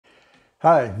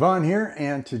Hi, Vaughn here,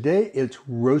 and today it's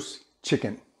roast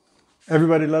chicken.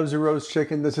 Everybody loves a roast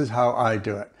chicken. This is how I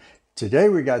do it. Today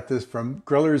we got this from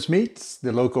Griller's Meats,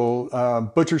 the local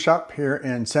butcher shop here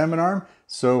in Salmon Arm.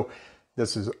 So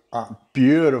this is a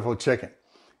beautiful chicken,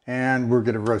 and we're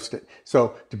going to roast it.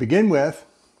 So to begin with,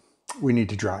 we need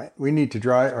to dry it. We need to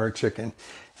dry our chicken,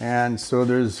 and so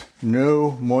there's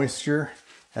no moisture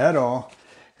at all,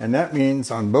 and that means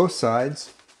on both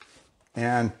sides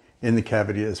and in the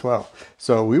cavity as well.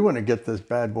 So we want to get this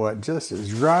bad boy just as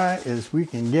dry as we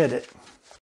can get it.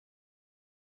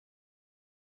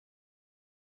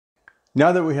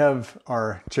 Now that we have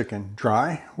our chicken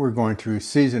dry, we're going to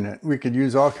season it. We could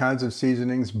use all kinds of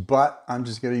seasonings, but I'm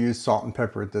just going to use salt and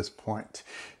pepper at this point.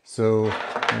 So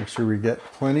make sure we get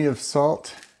plenty of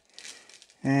salt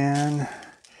and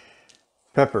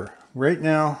pepper. Right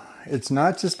now, it's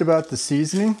not just about the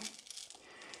seasoning.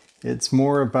 It's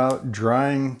more about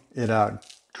drying it out,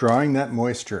 drawing that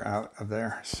moisture out of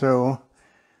there. So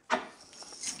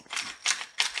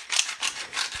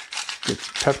get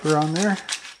pepper on there.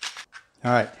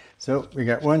 All right, so we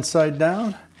got one side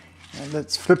down, and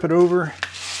let's flip it over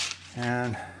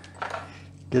and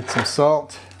get some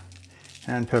salt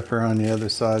and pepper on the other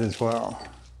side as well.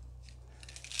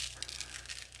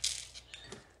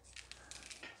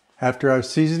 After I've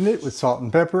seasoned it with salt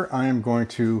and pepper, I am going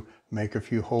to make a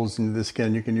few holes into the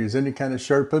skin. You can use any kind of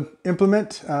sharp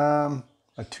implement. A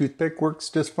toothpick works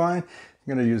just fine. I'm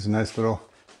going to use a nice little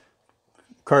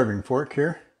carving fork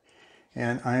here,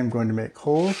 and I am going to make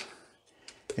holes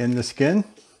in the skin,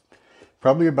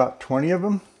 probably about 20 of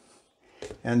them,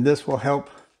 and this will help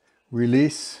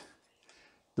release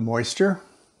the moisture.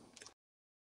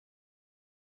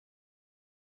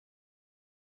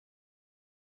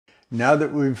 Now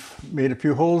that we've made a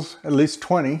few holes, at least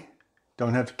 20,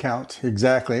 don't have to count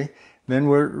exactly, then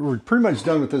we're pretty much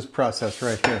done with this process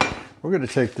right here. We're going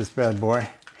to take this bad boy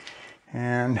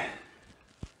and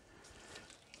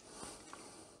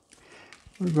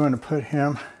we're going to put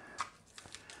him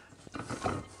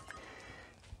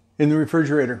in the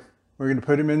refrigerator. We're going to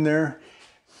put him in there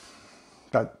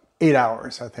about 8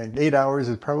 hours, I think. 8 hours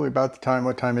is probably about the time.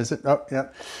 What time is it? Oh, yeah,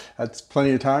 that's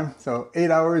plenty of time. So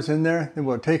 8 hours in there, then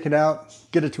we'll take it out,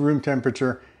 get it to room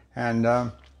temperature,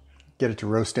 and get it to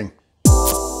roasting.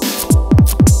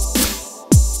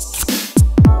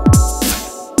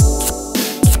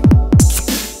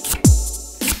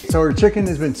 So our chicken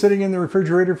has been sitting in the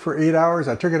refrigerator for 8 hours.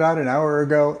 I took it out an hour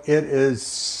ago. It is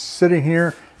sitting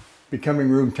here becoming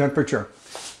room temperature.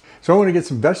 So I want to get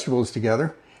some vegetables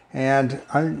together, and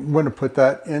I want to put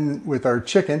that in with our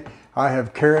chicken. I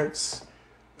have carrots,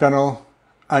 fennel,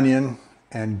 onion,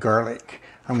 and garlic.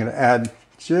 I'm going to add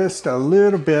just a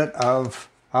little bit of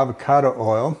avocado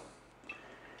oil.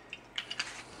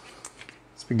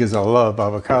 It's because I love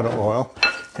avocado oil,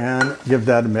 and give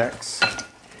that a mix.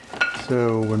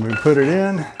 So when we put it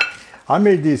in, I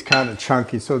made these kind of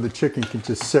chunky so the chicken can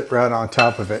just sit right on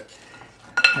top of it.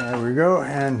 There we go,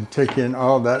 and take in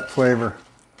all that flavor.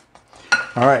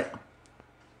 All right,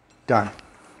 done.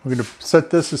 We're going to set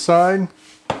this aside,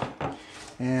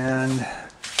 and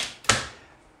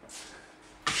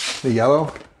the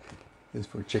yellow is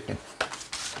for chicken.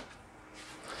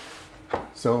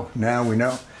 So now we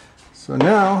know. So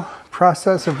now,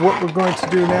 process of what we're going to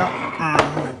do now.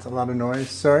 That's a lot of noise,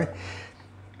 sorry.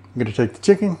 I'm going to take the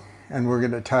chicken and we're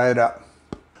going to tie it up.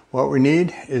 What we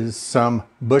need is some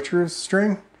butcher's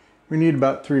string. We need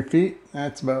about 3 feet.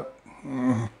 That's about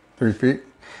 3 feet,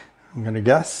 I'm going to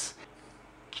guess.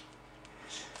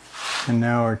 And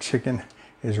now our chicken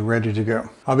is ready to go.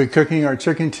 I'll be cooking our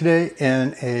chicken today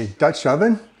in a Dutch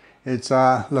oven. It's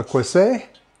a Le Creuset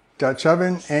Dutch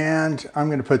oven, and I'm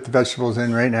going to put the vegetables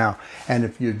in right now. And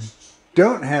if you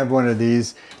don't have one of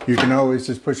these, you can always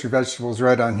just put your vegetables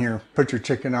right on here, put your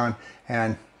chicken on,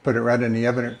 and put it right in the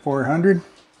oven at 400.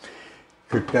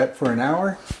 Cook that for an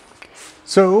hour.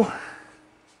 So,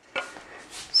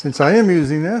 since I am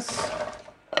using this,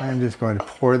 I'm just going to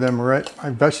pour my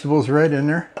vegetables right in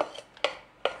there.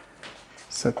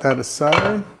 Set that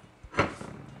aside.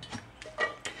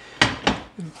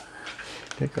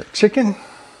 Take our chicken,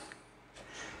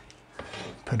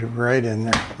 put it right in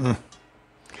there.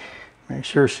 Make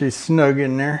sure she's snug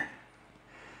in there.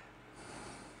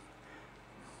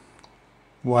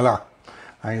 Voila.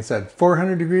 Like I said,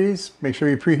 400 degrees. Make sure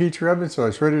you preheat your oven so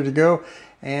it's ready to go.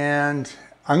 And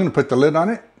I'm going to put the lid on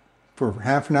it for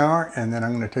half an hour, and then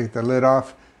I'm going to take the lid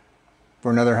off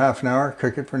for another half an hour,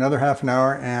 cook it for another half an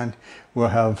hour, and we'll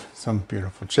have some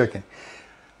beautiful chicken.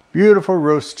 Beautiful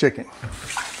roast chicken.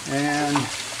 And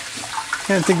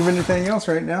can't think of anything else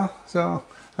right now, so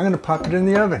I'm going to pop it in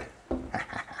the oven.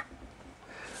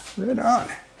 Right on.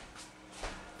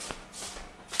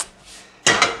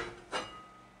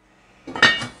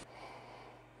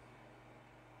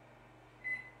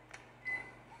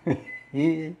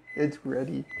 It's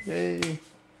ready. Yay.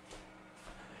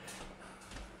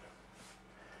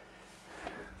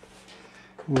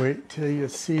 Wait till you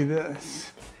see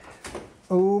this.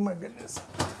 Oh my goodness.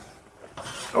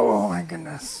 Oh my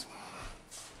goodness.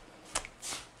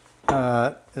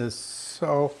 That is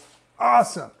so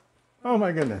awesome. Oh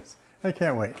my goodness. I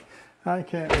can't wait. I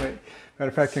can't wait. Matter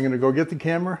of fact, I'm going to go get the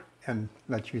camera and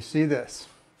let you see this.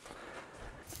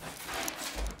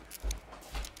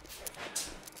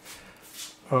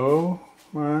 Oh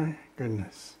my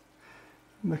goodness.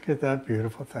 Look at that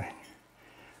beautiful thing.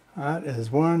 That is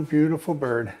one beautiful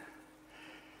bird.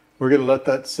 We're going to let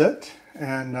that sit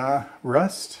and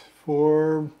rest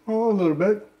for a little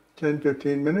bit,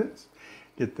 10-15 minutes.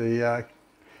 Get the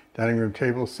dining room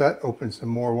table set, open some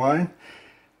more wine.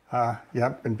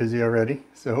 Yeah, been busy already.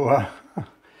 So,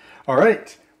 all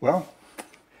right. Well,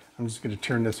 I'm just going to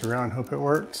turn this around. Hope it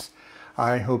works.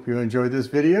 I hope you enjoyed this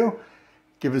video.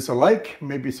 Give us a like,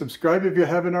 maybe subscribe if you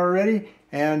haven't already.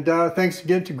 And thanks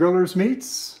again to Grillers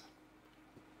Meats.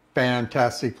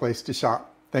 Fantastic place to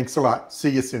shop. Thanks a lot. See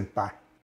you soon. Bye.